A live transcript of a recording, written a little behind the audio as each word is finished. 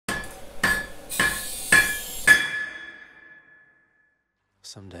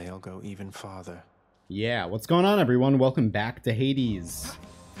Someday I'll go even farther. Yeah, what's going on, everyone? Welcome back to Hades.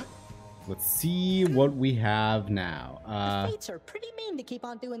 Let's see what we have now. The fates are pretty mean to keep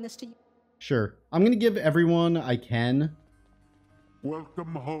on doing this to you. Sure. I'm gonna give everyone I can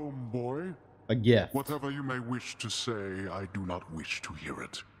Welcome home, boy. a gift. Whatever you may wish to say, I do not wish to hear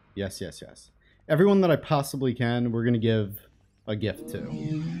it. Yes, yes, yes. Everyone that I possibly can, we're gonna give a gift to.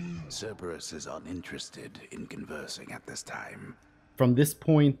 Cerberus is uninterested in conversing at this time. From this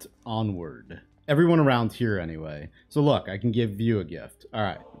point onward. Everyone around here, anyway. So look, I can give you a gift.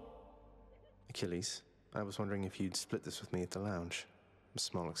 Alright. Achilles, I was wondering if you'd split this with me at the lounge. A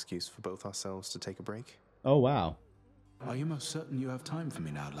small excuse for both ourselves to take a break. Oh, wow. Are you most certain you have time for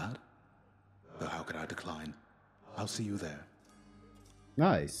me now, lad? Though how could I decline? I'll see you there.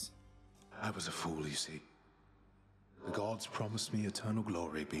 Nice. I was a fool, you see. The gods promised me eternal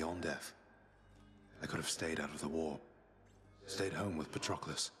glory beyond death. I could have stayed out of the war. Stayed home with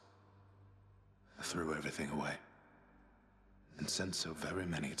Patroclus. I threw everything away. And sent so very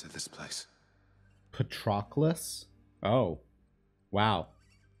many to this place. Patroclus? Oh. Wow.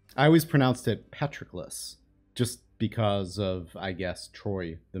 I always pronounced it Patroclus. Just because of, I guess,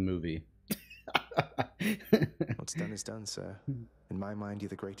 Troy, the movie. What's done is done, sir. In my mind, you're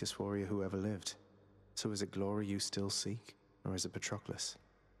the greatest warrior who ever lived. So is it glory you still seek, or is it Patroclus?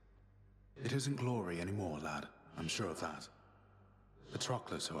 It isn't glory anymore, lad. I'm sure of that.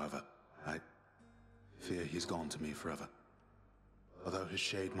 Patroclus, however, I fear he's gone to me forever. Although his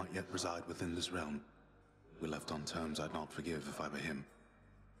shade might yet reside within this realm, we left on terms I'd not forgive if I were him.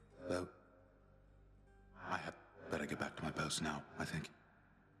 Though, I had better get back to my post now, I think.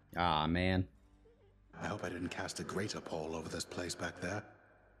 Ah, man. I hope I didn't cast a greater pall over this place back there.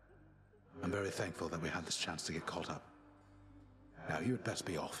 I'm very thankful that we had this chance to get caught up. Now you had best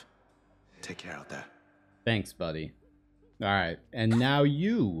be off. Take care out there. Thanks, buddy. Alright, and now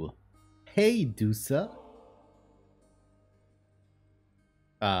you. Hey, Dusa.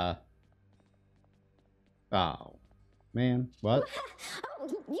 Oh. Man, what? Oh,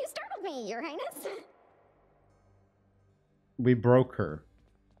 you startled me, Your Highness. We broke her.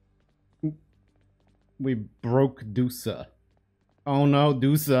 We broke Dusa. Oh no,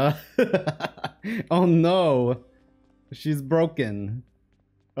 Dusa. Oh no. She's broken.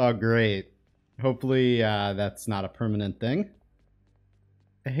 Oh, great. Hopefully, that's not a permanent thing.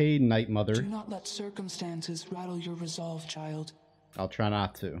 Hey, Night Mother. Do not let circumstances rattle your resolve, child. I'll try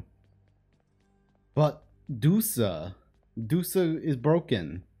not to. But Dusa is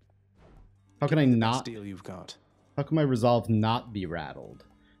broken. How can I not? Deal you've got. How can my resolve not be rattled?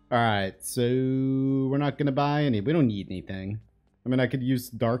 Alright, so we're not gonna buy any. We don't need anything. I mean, I could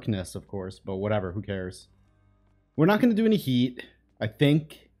use darkness, of course, but whatever, who cares? We're not gonna do any heat. I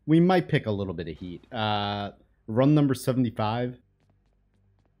think we might pick a little bit of heat. Run number 75.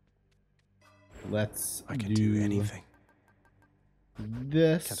 Let's I can do anything.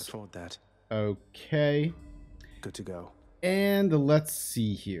 This. Can't afford that. Okay. Good to go. And let's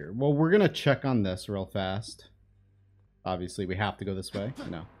see here. Well, we're gonna check on this real fast. Obviously, we have to go this way.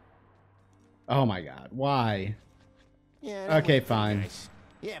 No. Oh my god, why? Yeah, okay, fine. nice.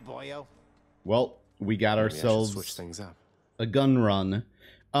 Yeah, boyo. Well, we got Maybe I should ourselves switch things up. a gun run.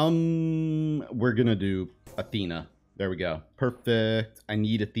 We're gonna do Athena. There we go. Perfect. I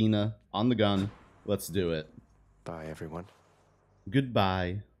need Athena on the gun. Let's do it. Bye, everyone.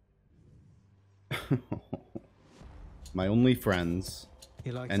 Goodbye. My only friends.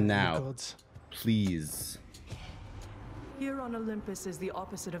 And now, please. Here on Olympus is the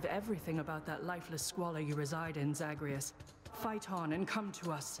opposite of everything about that lifeless squalor you reside in, Zagreus. Fight on and come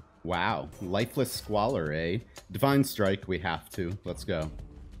to us. Wow. Lifeless squalor, eh? Divine Strike, we have to. Let's go.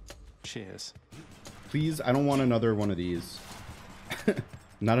 Cheers. Please, I don't want another one of these.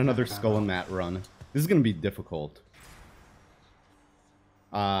 Not another Skull and Mat run. This is going to be difficult.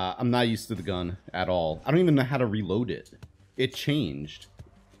 I'm not used to the gun at all. I don't even know how to reload it. It changed.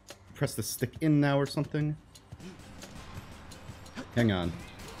 Press the stick in now or something? Hang on.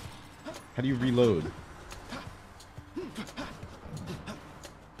 How do you reload?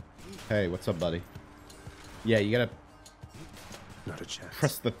 Hey, what's up, buddy? Yeah, you gotta Not a chance.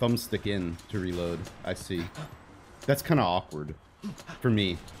 press the thumbstick in to reload. I see. That's kind of awkward for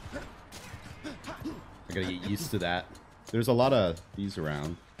me. I gotta get used to that. There's a lot of these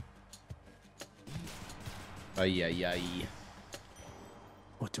around. Ay.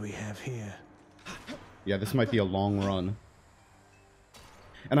 What do we have here? Yeah, this might be a long run.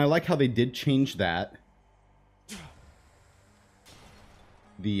 And I like how they did change that.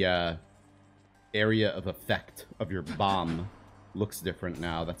 The area of effect of your bomb looks different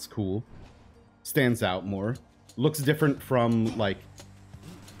now. That's cool. Stands out more. Looks different from, like,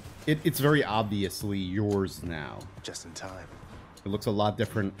 It's very obviously yours now. Just in time. It looks a lot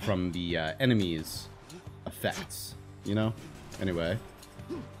different from the enemies' effects, you know? Anyway.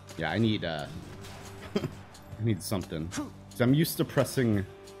 Yeah, I need, I need something. 'Cause I'm used to pressing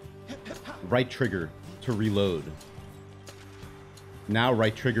right trigger to reload. Now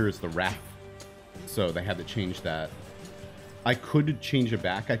right trigger is the wrap. So they had to change that. I could change it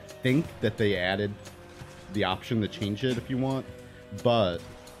back. I think that they added the option to change it if you want. But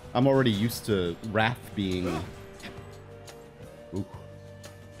I'm already used to wrap being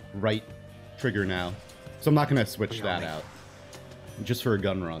right trigger now. So I'm not going to switch that out. Just for a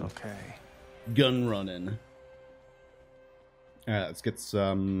gun run. Okay. Gun running. Alright, let's get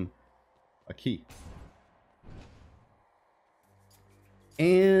some... a key.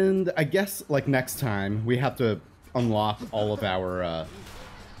 And I guess, like, next time, we have to unlock all of our,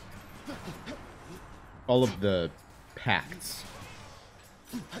 all of the pacts.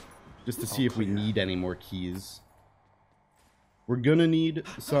 Just to see if we need any more keys. We're gonna need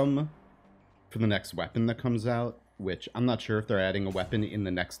some for the next weapon that comes out, which I'm not sure if they're adding a weapon in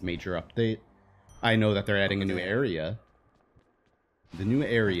the next major update. I know that they're adding a new area. The new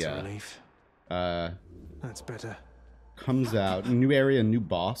area, that's better. Comes out. New area, new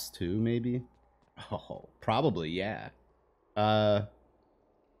boss too, maybe? Oh, probably, yeah.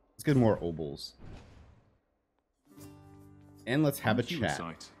 Let's get more obols. And let's have a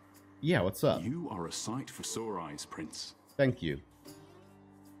chat. Yeah, what's up? You are a sight for sore eyes, Prince. Thank you.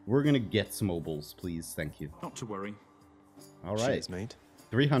 We're gonna get some obols, please. Thank you. Not to worry. All right. Cheers, mate.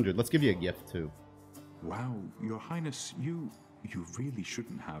 300. Let's give you a gift too. Wow, Your Highness, you really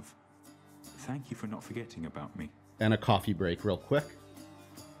shouldn't have. Thank you for not forgetting about me. And a coffee break real quick.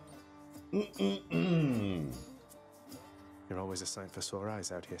 You're always a sight for sore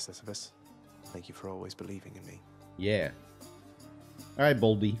eyes out here, Sisyphus. Thank you for always believing in me. Yeah. Alright,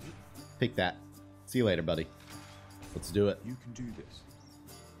 Boldy. Take that. See you later, buddy. Let's do it. You can do this.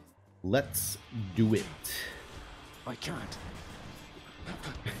 Let's do it. I can't.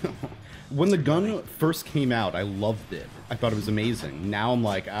 When the gun first came out, I loved it. I thought it was amazing. Now I'm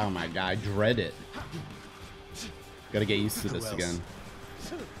like, oh my god, I dread it. Gotta get used to this again.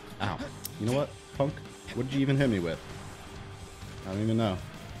 Ow. You know what, punk? What did you even hit me with? I don't even know.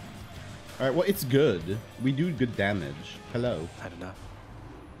 Alright, well, it's good. We do good damage. Hello. I don't know.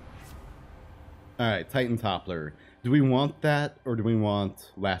 Alright, Titan Toppler. Do we want that, or do we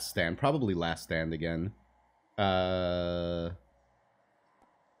want Last Stand? Probably Last Stand again.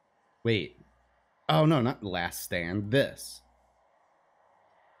 Wait. Oh, no, not Last Stand. This.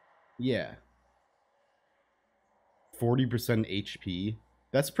 Yeah. 40% HP.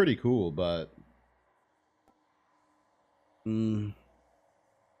 That's pretty cool, but...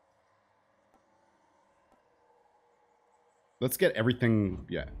 Let's get everything...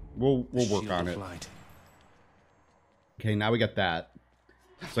 Yeah, we'll work on it. Okay, now we got that.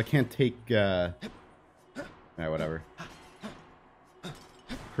 So I can't take... Alright, whatever.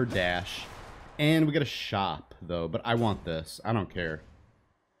 Her dash. And we got a shop, though, but I want this. I don't care.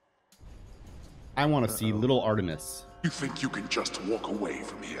 I want to see little Artemis. You think you can just walk away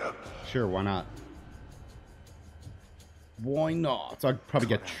from here? Sure, why not? Why not? So I'd probably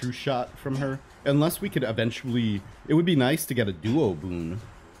get True Shot from her. Unless we could eventually... It would be nice to get a duo Boon.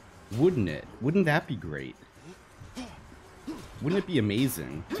 Wouldn't it? Wouldn't that be great? Wouldn't it be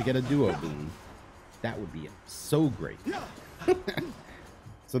amazing to get a duo Boon? That would be so great.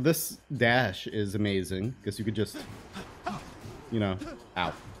 So this dash is amazing, because you could just... You know...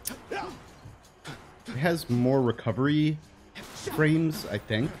 Ow. It has more recovery frames, I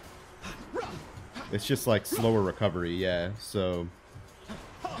think. It's just like slower recovery, yeah, so...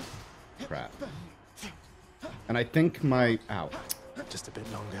 Crap. And I think my... Ow. Just a bit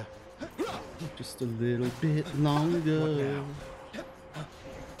longer. Just a little bit longer. What now?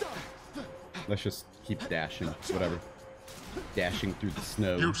 Let's just keep dashing, whatever. Dashing through the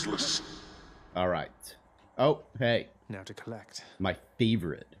snow. Useless. Alright. Oh, hey. Now to collect. My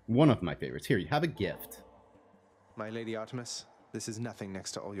favorite. One of my favorites. Here, you have a gift. My Lady Artemis, this is nothing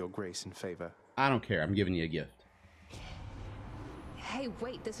next to all your grace and favor. I don't care. I'm giving you a gift. Hey,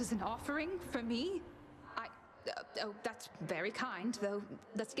 wait, this is an offering for me? Oh, that's very kind, though.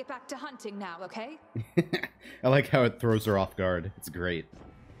 Let's get back to hunting now, okay? I like how it throws her off guard. It's great.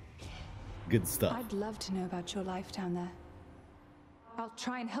 Good stuff. I'd love to know about your life down there. I'll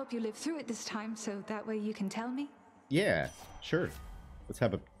try and help you live through it this time, so that way you can tell me. Yeah, sure. Let's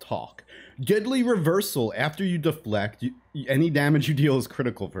have a talk. Deadly reversal. After you deflect, any damage you deal is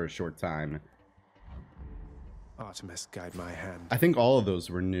critical for a short time. Artemis, guide my hand. I think all of those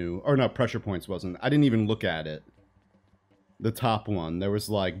were new. Or no, pressure points wasn't. I didn't even look at it. The top one. There was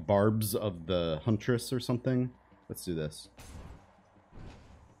like barbs of the huntress or something. Let's do this.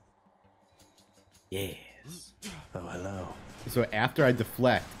 Yes. Oh, hello. So after I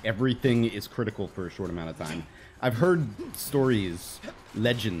deflect, everything is critical for a short amount of time. I've heard stories,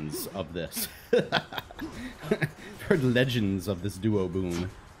 legends of this. I've heard legends of this duo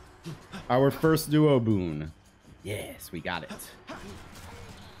Boon. Our first duo Boon. Yes, we got it.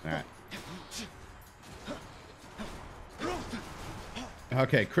 Alright.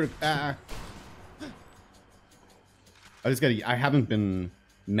 Okay, I haven't been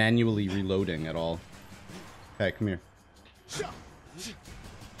manually reloading at all. Okay, come here.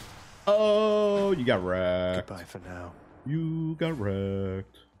 Oh, you got wrecked. Goodbye for now. You got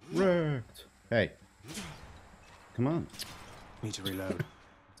wrecked. Wrecked. Hey. Come on. Need to reload.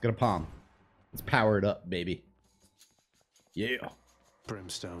 Let's get a palm. Let's power it up, baby. Yeah.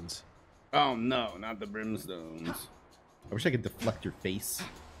 Brimstones. Oh no, not the brimstones. I wish I could deflect your face.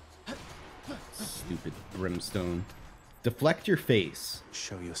 Stupid brimstone. Deflect your face.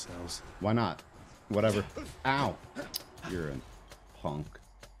 Show yourselves. Why not? Whatever. Ow. You're a punk.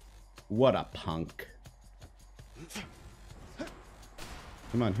 What a punk.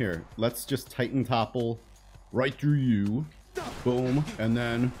 Come on, here. Let's just Titan topple right through you. Boom. And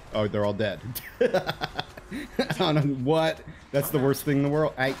then... Oh, they're all dead. I don't know what. That's the worst thing in the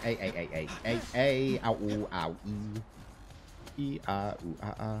world. Ay, ay, ay, ay, ay, ay, ay. Ow, ooh, ow, ee. Ee, ah, ooh,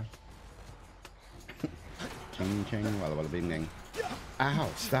 ah, ah. Ching, ching, walla, walla, bing, ding. Ow,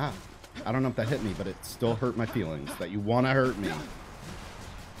 stop. I don't know if that hit me, but it still hurt my feelings that you want to hurt me.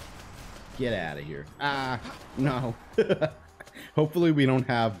 Get out of here. Ah, no. Hopefully we don't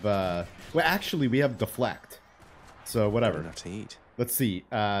have, well, actually, we have deflect. So, whatever. Enough to eat. Let's see.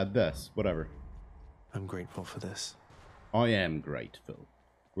 This. Whatever. I'm grateful for this. I am grateful.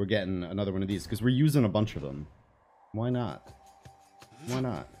 We're getting another one of these, because we're using a bunch of them. Why not? Why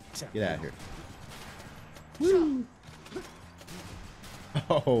not? Get out of here. Woo!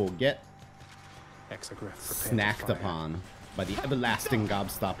 Oh, get snacked upon by the everlasting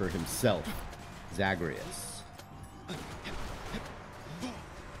gobstopper himself, Zagreus.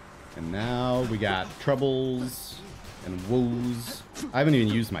 And now we got troubles and woes. I haven't even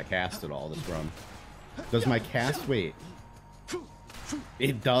used my cast at all this run. Does my cast... Wait.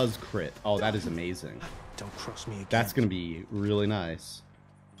 It does crit. Oh, that is amazing. Don't cross me again. That's going to be really nice.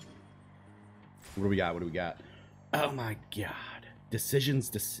 What do we got? What do we got? Oh my god. Decisions,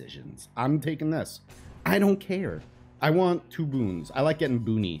 decisions. I'm taking this. I don't care. I want 2 boons. I like getting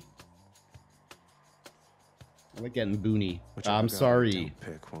boony. I like getting boony. I'm sorry.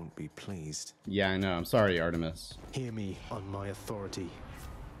 Pick won't be pleased. Yeah, I know. I'm sorry, Artemis. Hear me on my authority.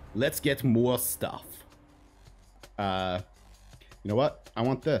 Let's get more stuff. You know what? I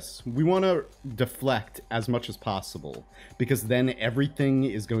want this. We want to deflect as much as possible, because then everything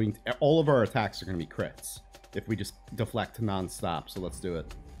is going to, all of our attacks are going to be crits if we just deflect non-stop. So let's do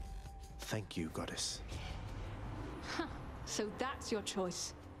it. Thank you, goddess. Huh. So that's your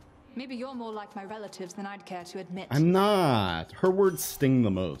choice. Maybe you're more like my relatives than I'd care to admit. I'm not. Her words sting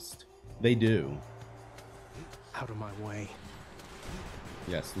the most. They do. Out of my way.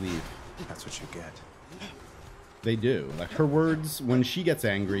 Yes, leave. That's what you get. They do. Like, her words, when she gets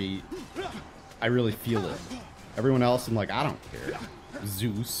angry, I really feel it. Everyone else, I'm like, I don't care.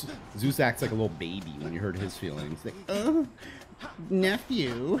 Zeus. Zeus acts like a little baby when you hurt his feelings. Like, oh,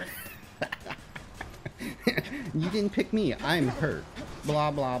 nephew. You didn't pick me. I'm hurt.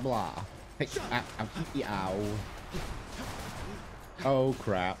 Blah, blah, blah. Hey, ow. Oh,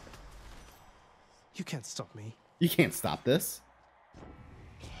 crap. You can't stop me. You can't stop this.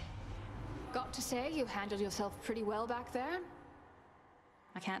 Got to say, you handled yourself pretty well back there.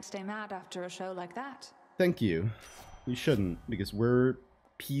 I can't stay mad after a show like that. Thank you. You shouldn't, because we're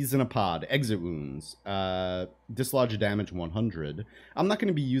peas in a pod. Exit wounds. Dislodge damage 100. I'm not going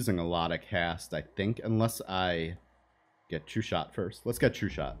to be using a lot of cast, I think, unless I get True Shot first. Let's get True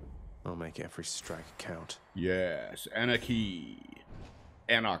Shot. I'll make every strike count. Yes, anarchy.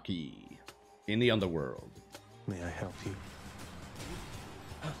 Anarchy. In the Underworld. May I help you?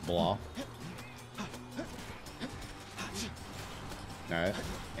 Blah. Alright.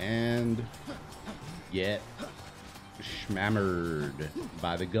 And get schmammered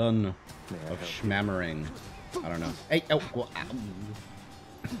by the gun of schmammering. I don't know. Hey, oh, well,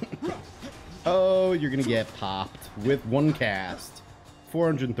 oh, you're gonna get popped with 1 cast.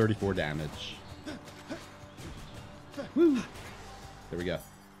 434 damage. Woo. There we go.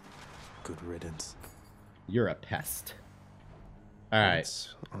 Good riddance. You're a pest. Alright.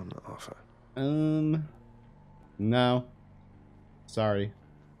 What's on offer? No. Sorry.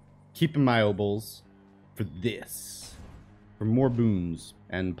 Keeping my obols for this. For more boons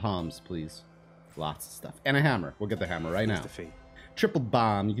and palms, please. Lots of stuff. And a hammer. We'll get the hammer right now. Defy. Triple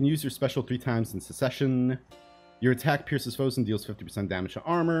bomb. You can use your special 3 times in succession. Your attack pierces foes and deals 50% damage to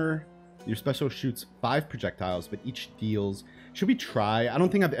armor. Your special shoots 5 projectiles, but each deals... Should we try? I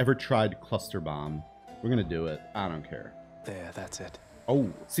don't think I've ever tried cluster bomb. We're gonna do it. I don't care. There, that's it.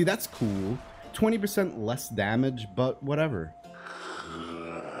 Oh, see, that's cool. 20% less damage, but whatever.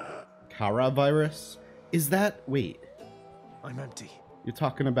 Kara virus? Is that... Wait. I'm empty. You're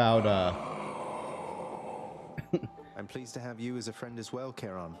talking about, I'm pleased to have you as a friend as well,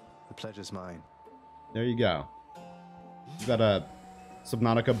 Charon. The pleasure's mine. There you go. Is that a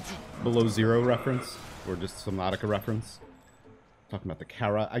Subnautica Below Zero reference? Or just Subnautica reference? Talking about the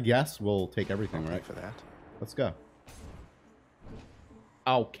Kara. I guess we'll take everything, right? For that. Let's go.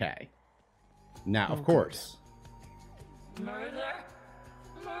 Okay. Now, of course. Murder!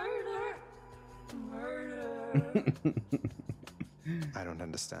 Murder! Murder! I don't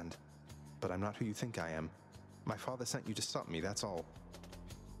understand. But I'm not who you think I am. My father sent you to stop me, that's all.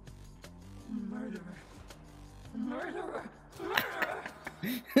 Murderer! Murderer!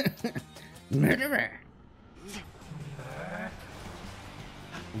 Murderer! Murderer!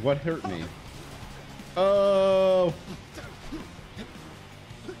 What hurt me? Oh!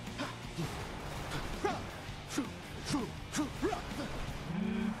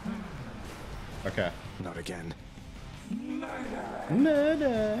 Okay. Not again.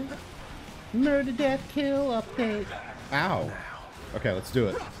 Murder! Murder, death, kill, update. Ow. Okay, let's do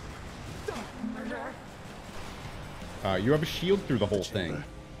it. You have a shield through the whole thing.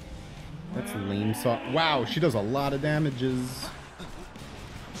 That's lame. Wow, she does a lot of damages.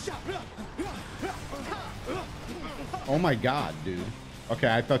 Oh my god, dude.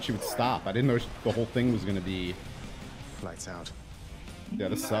 Okay, I thought she would stop. I didn't know the whole thing was gonna be... Lights out. Yeah,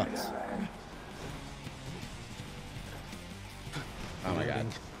 this sucks. Oh my god.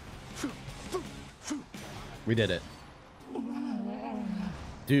 We did it.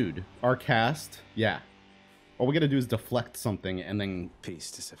 Dude, our cast, yeah. All we gotta do is deflect something and then... Peace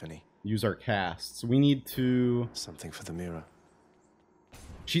to Symphony. Use our casts. We need to... Something for the mirror.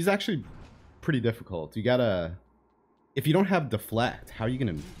 She's actually pretty difficult. You gotta... If you don't have deflect, how are you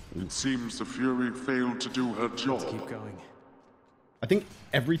gonna... It seems the Fury failed to do her job. Let's keep going. I think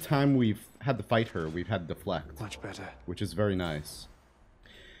every time we've had to fight her, we've had deflect. Much better. Which is very nice.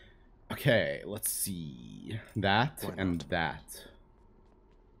 Okay, let's see. That and that.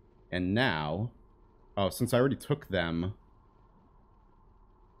 And now... Oh, since I already took them...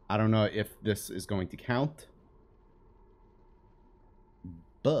 I don't know if this is going to count.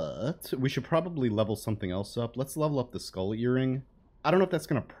 But we should probably level something else up. Let's level up the skull earring. I don't know if that's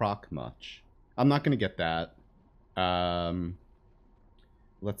going to proc much. I'm not going to get that.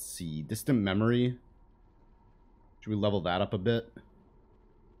 Let's see. Distant memory. Should we level that up a bit?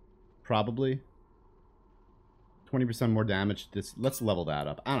 Probably. 20% more damage. Let's level that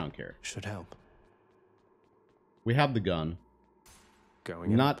up. I don't care. Should help. We have the gun.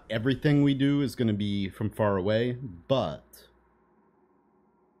 Going Not everything we do is going to be from far away, but...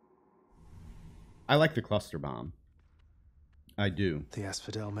 I like the cluster bomb. I do. The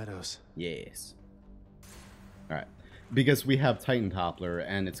Asphodel Meadows. Yes. Alright. Because we have Titan Toppler,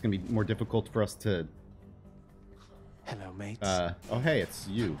 and it's going to be more difficult for us to... Hello, mates. Oh, hey, it's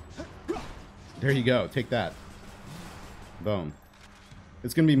you. There you go. Take that. Boom.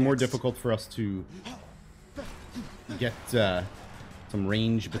 It's going to be more difficult for us to get some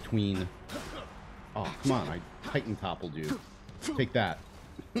range between... Oh, come on. I Titan toppled you. Take that.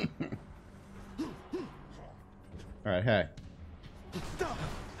 Alright, hey.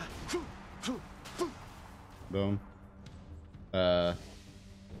 Boom.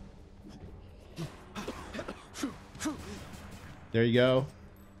 There you go.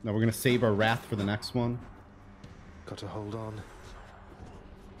 Now we're gonna save our wrath for the next one. Got to hold on.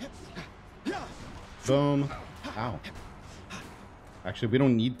 Boom. Ow. Actually, we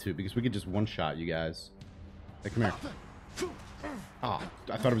don't need to because we could just one-shot you guys. Hey, come here. Ah,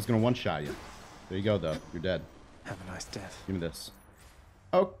 I thought it was gonna one-shot you. There you go, though. You're dead. Have a nice death. Give me this.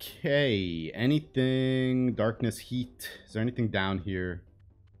 Okay. Anything? Darkness, heat. Is there anything down here?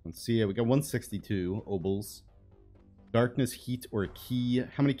 Let's see. We got 162 obols. Darkness, heat, or a key.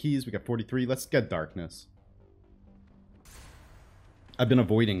 How many keys? We got 43. Let's get darkness. I've been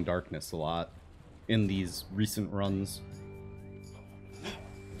avoiding darkness a lot in these recent runs.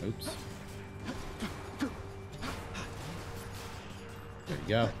 Oops. There you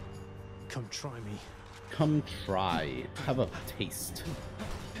go. Come try me. Come try. Have a taste.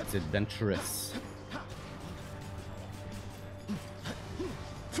 It's adventurous.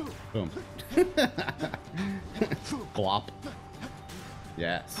 Boom. Glop.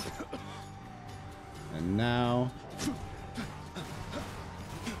 Yes. And now...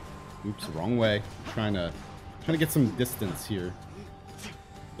 Oops, wrong way. Trying to get some distance here.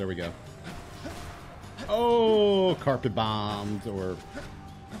 There we go. Oh, carpet bombed, or...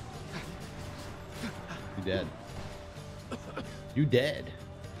 You dead. You dead.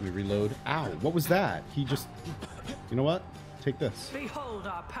 We reload. Ow, what was that? He just... You know what? Take this. Behold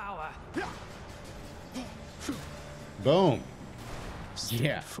our power. Boom.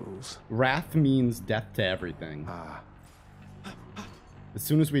 Yeah. Fools. Wrath means death to everything. Ah. As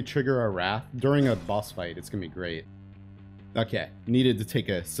soon as we trigger our wrath, during a boss fight, it's gonna be great. Okay, needed to take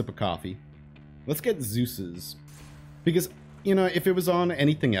a sip of coffee. Let's get Zeus's. Because, you know, if it was on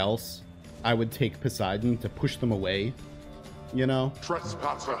anything else, I would take Poseidon to push them away. You know?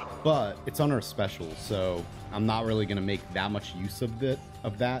 Trespasser. But it's on our special, so I'm not really gonna make that much use of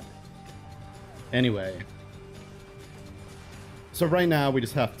that. Anyway. So right now, we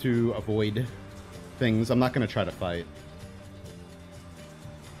just have to avoid things. I'm not gonna try to fight.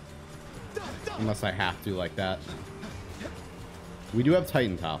 Unless I have to like that. We do have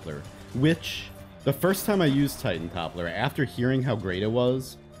Titan Toppler, which the first time I used Titan Toppler, after hearing how great it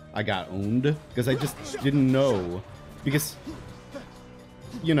was, I got owned because I just didn't know. Because,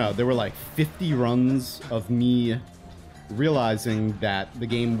 you know, there were like 50 runs of me realizing that the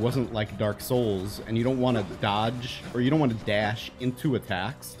game wasn't like Dark Souls and you don't want to dodge or you don't want to dash into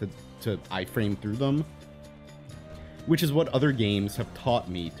attacks to iframe through them, which is what other games have taught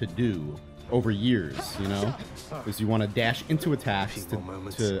me to do over years, you know, is you want to dash into attacks to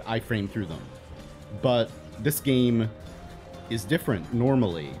iframe through them. But this game is different.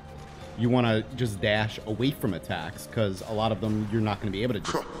 Normally, you want to just dash away from attacks because a lot of them you're not going to be able to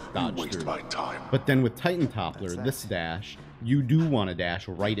just dodge through. My time. But then with Titan Toppler, this dash, you do want to dash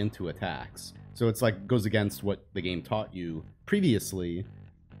right into attacks. So it's like goes against what the game taught you previously.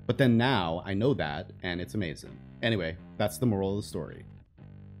 But then now I know that, and it's amazing. Anyway, that's the moral of the story.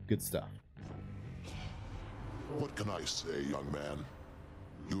 Good stuff. What can I say, young man?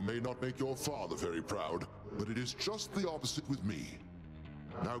 You may not make your father very proud, but it is just the opposite with me.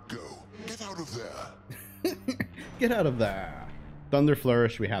 Now go. Get out of there. Get out of there. Thunder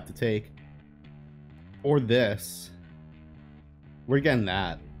Flourish we have to take. Or this. We're getting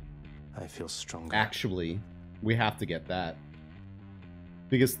that. I feel stronger. Actually, we have to get that.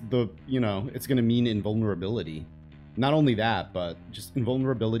 Because you know, it's going to mean invulnerability. Not only that, but just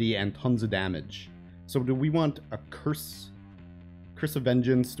invulnerability and tons of damage. So do we want a Curse of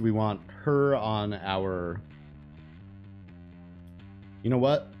Vengeance? Do we want her on our... You know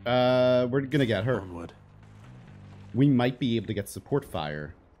what? We're gonna get her. Onward. We might be able to get Support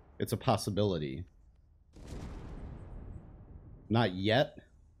Fire. It's a possibility. Not yet.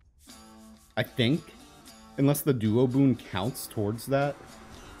 I think. Unless the Duo Boon counts towards that.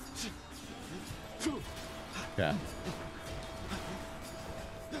 Okay.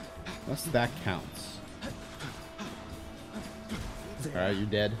 Unless that counts. Alright, you're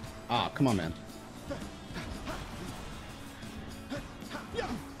dead. Ah, come on, man.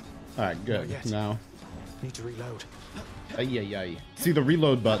 Alright, good. Now. Need to reload. Ay. See, the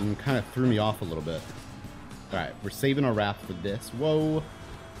reload button kind of threw me off a little bit. Alright, we're saving our wrath for this. Whoa.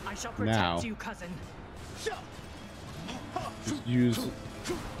 I shall protect you, cousin. Just use...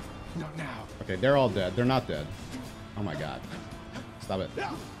 Not now. Okay, they're all dead. They're not dead. Oh my god. Stop it.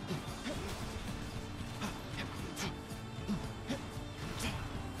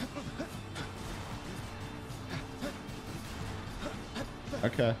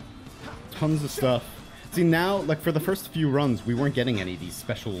 Okay. Tons of stuff. See, now, like, for the first few runs, we weren't getting any of these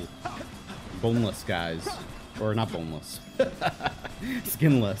special boneless guys. Or not boneless.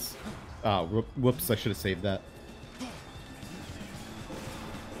 Skinless. Oh, whoops, I should have saved that.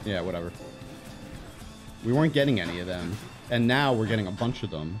 Yeah, whatever. We weren't getting any of them. And now we're getting a bunch of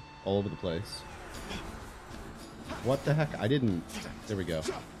them all over the place. What the heck? I didn't... There we go.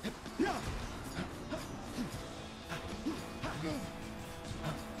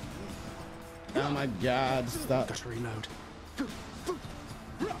 Oh my god, stop. Got to reload.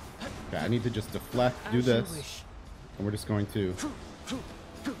 Okay, I need to just deflect, do this. And we're just going to...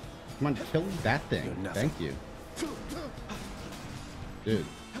 Come on, kill that thing. Thank you. Dude.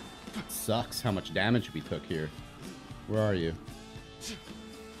 It sucks how much damage we took here. Where are you?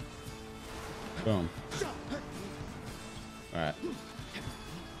 Boom. Alright.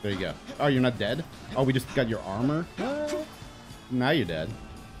 There you go. Oh, you're not dead? Oh, we just got your armor? Now you're dead.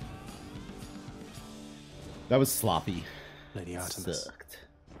 That was sloppy. Lady Artemis. Sucked.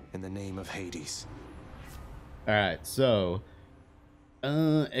 In the name of Hades. Alright, so...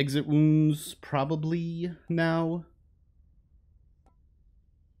 exit wounds probably now.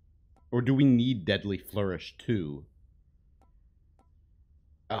 Or do we need Deadly Flourish too?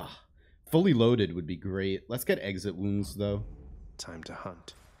 Ah, fully loaded would be great. Let's get Exit Wounds, though. Time to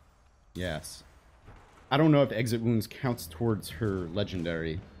hunt. Yes. I don't know if Exit Wounds counts towards her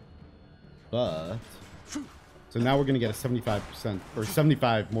Legendary. But... So now we're going to get a 75%, or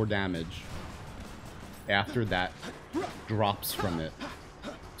 75 more damage after that drops from it.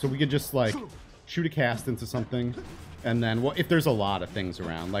 So we could just, like, shoot a cast into something, and then, well, if there's a lot of things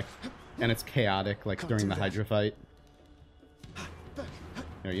around, like, and it's chaotic, like during the Hydra fight.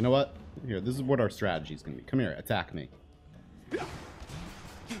 Here, you know what? Here, this is what our strategy is going to be. Come here, attack me. Just,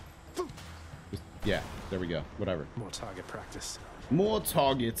 yeah, there we go. Whatever. More target practice. More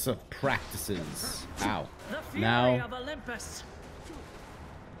targets of practices. Ow. The fury Now, of Olympus.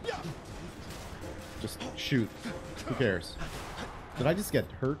 just shoot. Who cares? Did I just get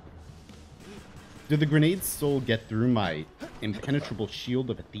hurt? Did the grenades still get through my impenetrable shield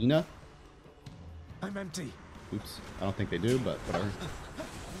of Athena? I'm empty. Oops. I don't think they do, but whatever.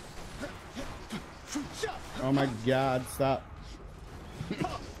 Oh my god, stop.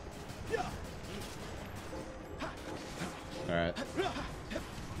 Alright.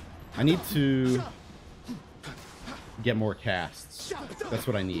 I need to get more casts. That's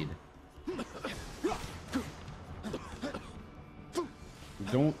what I need.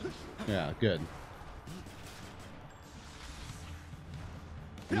 Don't... Yeah, good.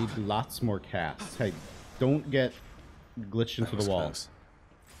 I need lots more casts. Hey, don't get glitched into the wall. Close.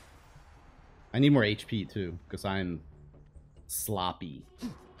 I need more HP too, because I'm sloppy.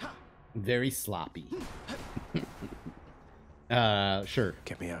 Very sloppy. Sure.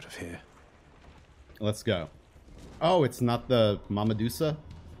 Get me out of here. Let's go. Oh, it's not the Mamadusa?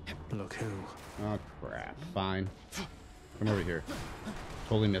 Look who. Oh, crap. Fine. Come over here.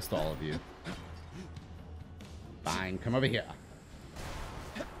 Totally missed all of you. Fine, come over here.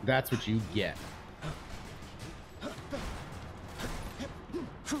 That's what you get.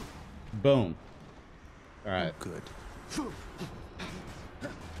 Boom. Alright. Good.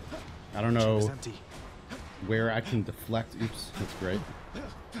 I don't know Empty. where I can deflect. Oops, that's great.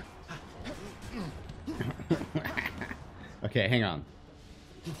 Okay, hang on.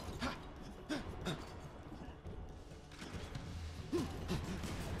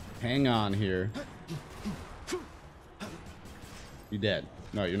 Hang on here. You dead.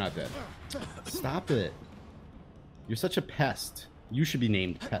 No, you're not dead. Stop it. You're such a pest. You should be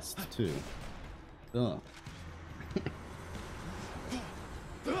named Pest, too. Ugh.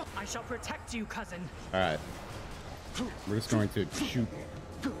 I shall protect you, cousin. Alright. We're just going to shoot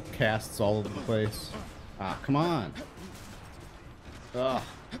casts all over the place. Ah, come on. Ugh.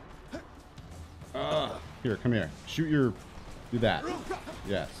 Ugh. Here, come here. Shoot your... Do that.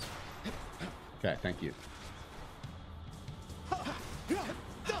 Yes. Okay, thank you.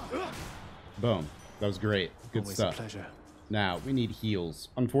 Boom. That was great. Good Always stuff. A pleasure. Now, we need heals.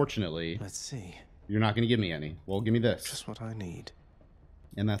 Unfortunately, Let's see. you're not going to give me any. Well, give me this. Just what I need.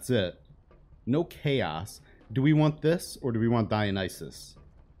 And that's it. No chaos. Do we want this, or do we want Dionysus?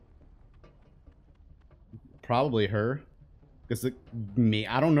 Probably her. Because me,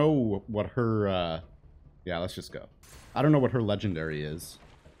 I don't know what her, yeah, let's just go. I don't know what her legendary is.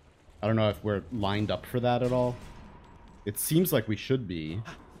 I don't know if we're lined up for that at all. It seems like we should be,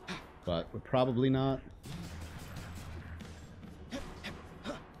 but we're probably not.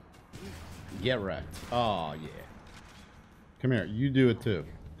 Get wrecked. Oh, yeah. Come here. You do it too.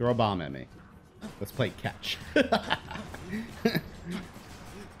 Throw a bomb at me. Let's play catch.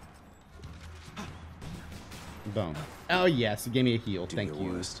 Boom. Oh, yes. You gave me a heal. Thank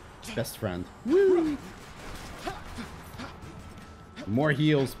you. Worst. Best friend. Woo! More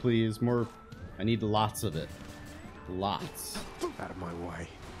heals, please. More. I need lots of it. Lots. Out of my way.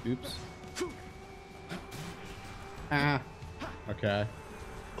 Oops. Ah. Okay.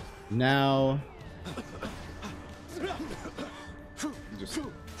 Now. Just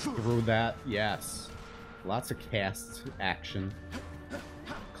throw that. Yes. Lots of cast action.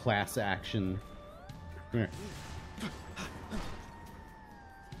 Class action. Come here.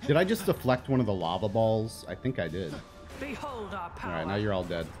 Did I just deflect one of the lava balls? I think I did. Behold our power. Alright, now you're all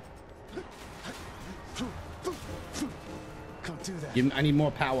dead. Can't do that. I need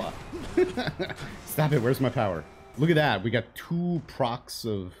more power. Stop it, where's my power? Look at that, we got 2 procs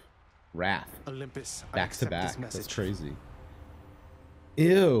of Wrath. Olympus, I Back to accept this back, message. that's crazy.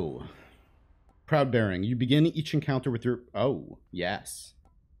 Ew. Proud bearing, you begin each encounter with your... Oh, yes.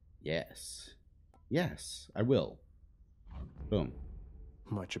 Yes. Yes, I will. Boom.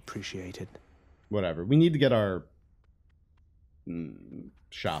 Much appreciated. Whatever, we need to get our...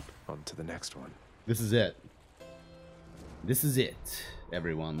 shop. On to the next one. This is it. This is it.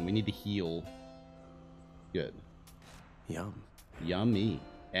 everyone. We need to heal. Good. Yum. Yummy.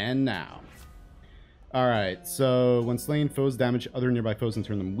 And now. Alright, so when slaying foes, damage other nearby foes and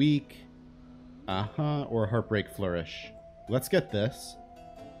turn them weak. Or Heartbreak Flourish. Let's get this.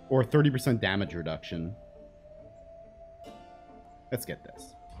 Or 30% damage reduction. Let's get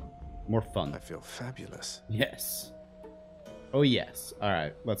this. More fun. I feel fabulous. Yes. Oh yes.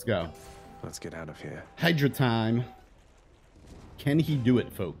 Alright, let's go. Let's get out of here. Hydra time. Can he do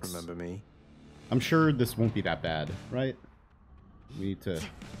it, folks? Remember me? I'm sure this won't be that bad, right? We need to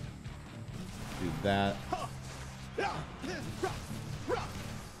do that.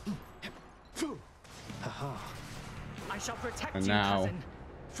 I shall protect And you, now. cousin.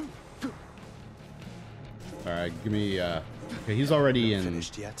 Alright, give me, okay, he's already in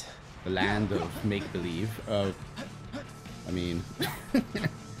Finished yet? the land of make-believe. I mean...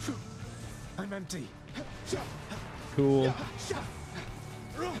 I'm empty. Cool.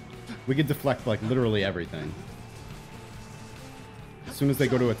 We could deflect, like, literally everything. As soon as they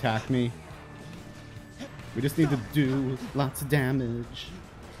go to attack me, we just need to do lots of damage.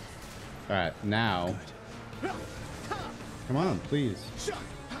 Alright, now... Come on, please.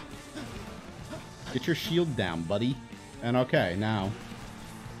 Get your shield down, buddy. And okay, now...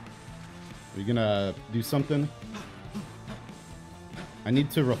 Are you gonna do something? I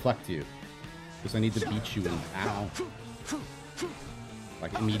need to reflect you. Because I need to beat you in... Ow.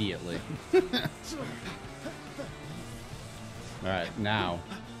 Like, immediately. Alright, now.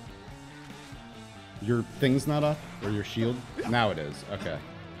 Your thing's not up? Or your shield? Now it is. Okay.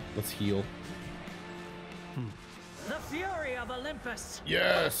 Let's heal. The fury of Olympus.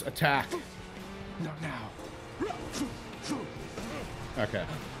 Yes! Attack! Not now. Okay.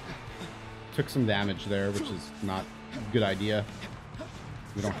 Took some damage there, which is not a good idea.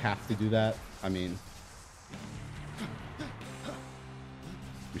 We don't have to do that. I mean...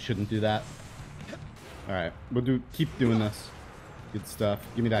 We shouldn't do that. Alright. We'll keep doing this. Good stuff.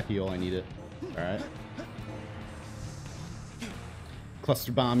 Give me that heal. I need it. Alright.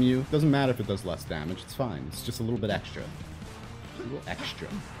 Cluster bomb you. Doesn't matter if it does less damage. It's fine. It's just a little bit extra. A little extra.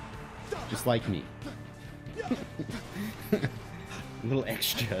 Just like me. A little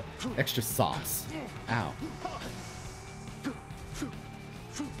extra. Extra sauce. Ow.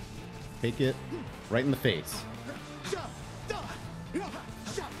 Take it right in the face.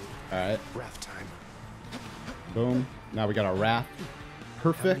 Alright. Wrath time. Boom. Now we got our wrath.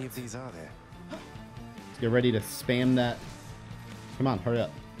 Perfect. How many of these are there? Let's get ready to spam that. Come on, hurry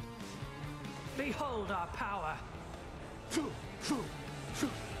up. Behold our power.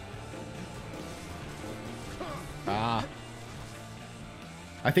 Ah.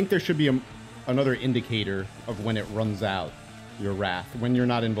 I think there should be another indicator of when it runs out, your wrath, when you're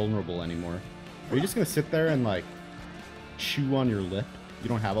not invulnerable anymore. Are you just going to sit there and, like, chew on your lip? You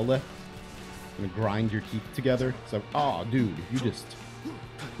don't have a lip? You're going to grind your teeth together? So, oh, dude, you just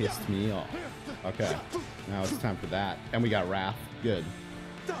pissed me off. Okay, now it's time for that. And we got wrath. Good.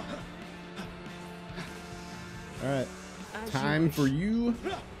 Alright. Time for you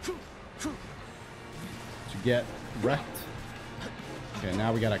to get wrecked. Okay,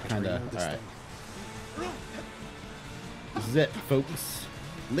 now we gotta kinda... Alright. This is it, folks.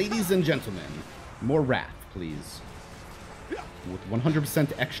 Ladies and gentlemen, more wrath, please. With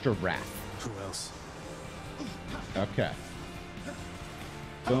 100% extra wrath. Who else? Okay.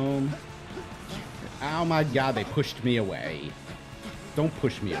 Boom. Oh my god, they pushed me away. Don't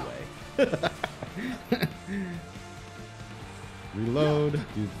push me away. Reload.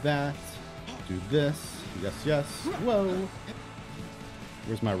 Do that. Do this. Yes, yes. Whoa.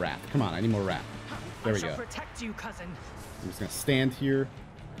 Where's my wrath? Come on, I need more wrath. There we go. Protect you, cousin. I'm just gonna stand here.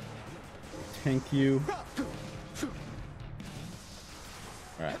 Tank you.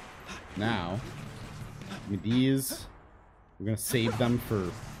 Alright. Now, with these, we're gonna save them for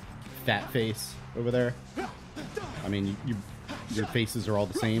Fat Face over there. I mean, your faces are all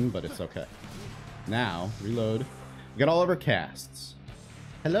the same, but it's okay. Now, reload. We got all of our casts.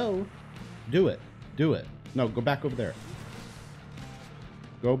 Hello? Do it. Do it. No, go back over there.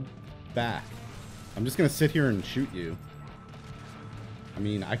 Go back. I'm just gonna sit here and shoot you. I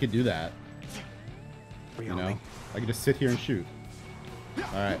mean, I could do that. You know? I could just sit here and shoot.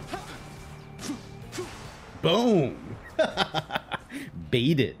 Alright. Boom!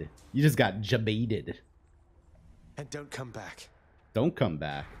 Baited. You just got jabaited. And don't come back. Don't come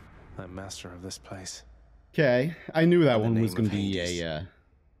back. I'm master of this place. Okay, I knew that one was name going to of be Hades. a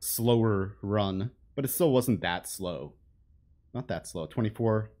slower run, but it still wasn't that slow. Not that slow.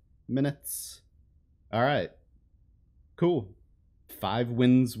 24 minutes. All right. Cool. 5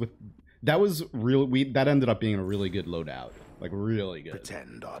 wins with... That was real... That ended up being a really good loadout. Like, really good.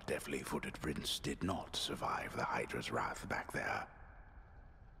 Pretend our deftly footed prince did not survive the Hydra's wrath back there.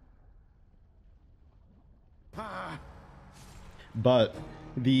 But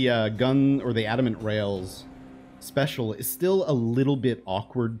the gun or the adamant rails special is still a little bit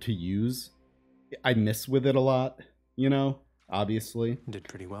awkward to use. I miss with it a lot, you know, obviously. Did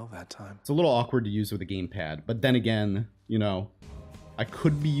pretty well that time. It's a little awkward to use with a gamepad, but then again, you know, I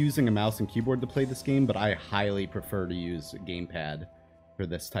could be using a mouse and keyboard to play this game, but I highly prefer to use a gamepad for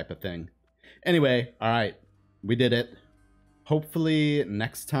this type of thing. Anyway, all right, we did it. Hopefully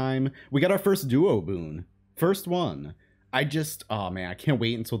next time, we got our first duo boon. First one. Oh man, I can't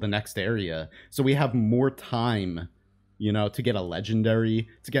wait until the next area. So we have more time, you know, to get a legendary,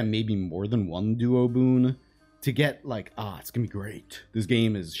 to get maybe more than one duo boon, to get like, it's gonna be great. This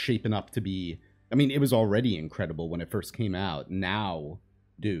game is shaping up to be, I mean, it was already incredible when it first came out. Now,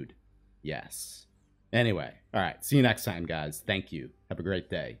 dude, yes. Anyway, all right, see you next time, guys. Thank you. Have a great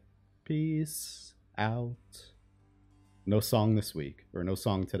day. Peace out. No song this week, or no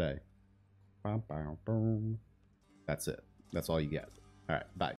song today. That's it. That's all you get. All right, bye.